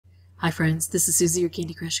Hi friends, this is Suzy, your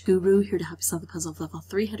Candy Crush Guru, here to help you solve the puzzle of level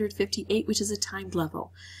 358, which is a timed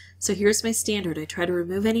level. So here's my standard. I try to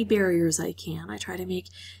remove any barriers I can. I try to make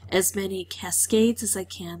as many cascades as I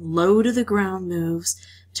can, low to the ground moves,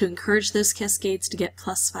 to encourage those cascades to get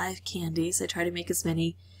 +5 candies. I try to make as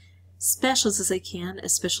many specials as I can,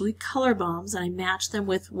 especially color bombs, and I match them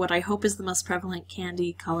with what I hope is the most prevalent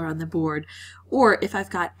candy color on the board. Or if I've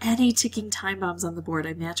got any ticking time bombs on the board,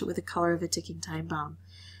 I match it with the color of a ticking time bomb.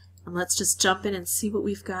 And let's just jump in and see what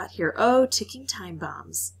we've got here. Oh, ticking time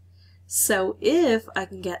bombs. So if I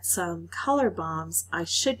can get some color bombs, I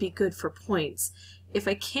should be good for points. If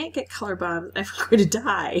I can't get color bombs, I'm going to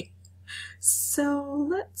die. So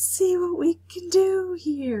let's see what we can do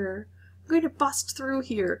here. I'm going to bust through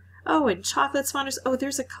here. Oh, and chocolate spawners. Oh,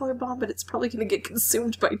 there's a color bomb, but it's probably going to get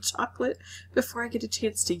consumed by chocolate before I get a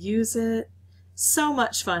chance to use it. So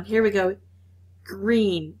much fun. Here we go.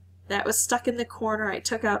 Green. That was stuck in the corner. I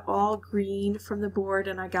took out all green from the board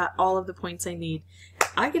and I got all of the points I need.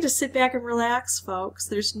 I get to sit back and relax, folks.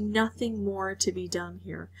 There's nothing more to be done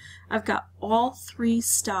here. I've got all 3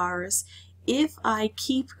 stars. If I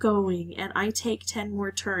keep going and I take 10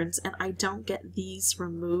 more turns and I don't get these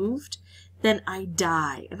removed, then I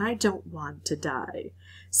die, and I don't want to die.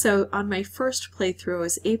 So on my first playthrough, I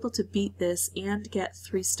was able to beat this and get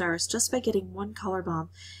 3 stars just by getting 1 color bomb.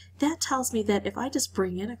 That tells me that if I just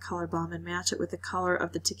bring in a color bomb and match it with the color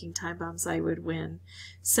of the ticking time bombs, I would win.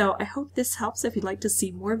 So I hope this helps. If you'd like to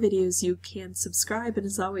see more videos, you can subscribe, and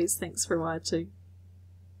as always, thanks for watching.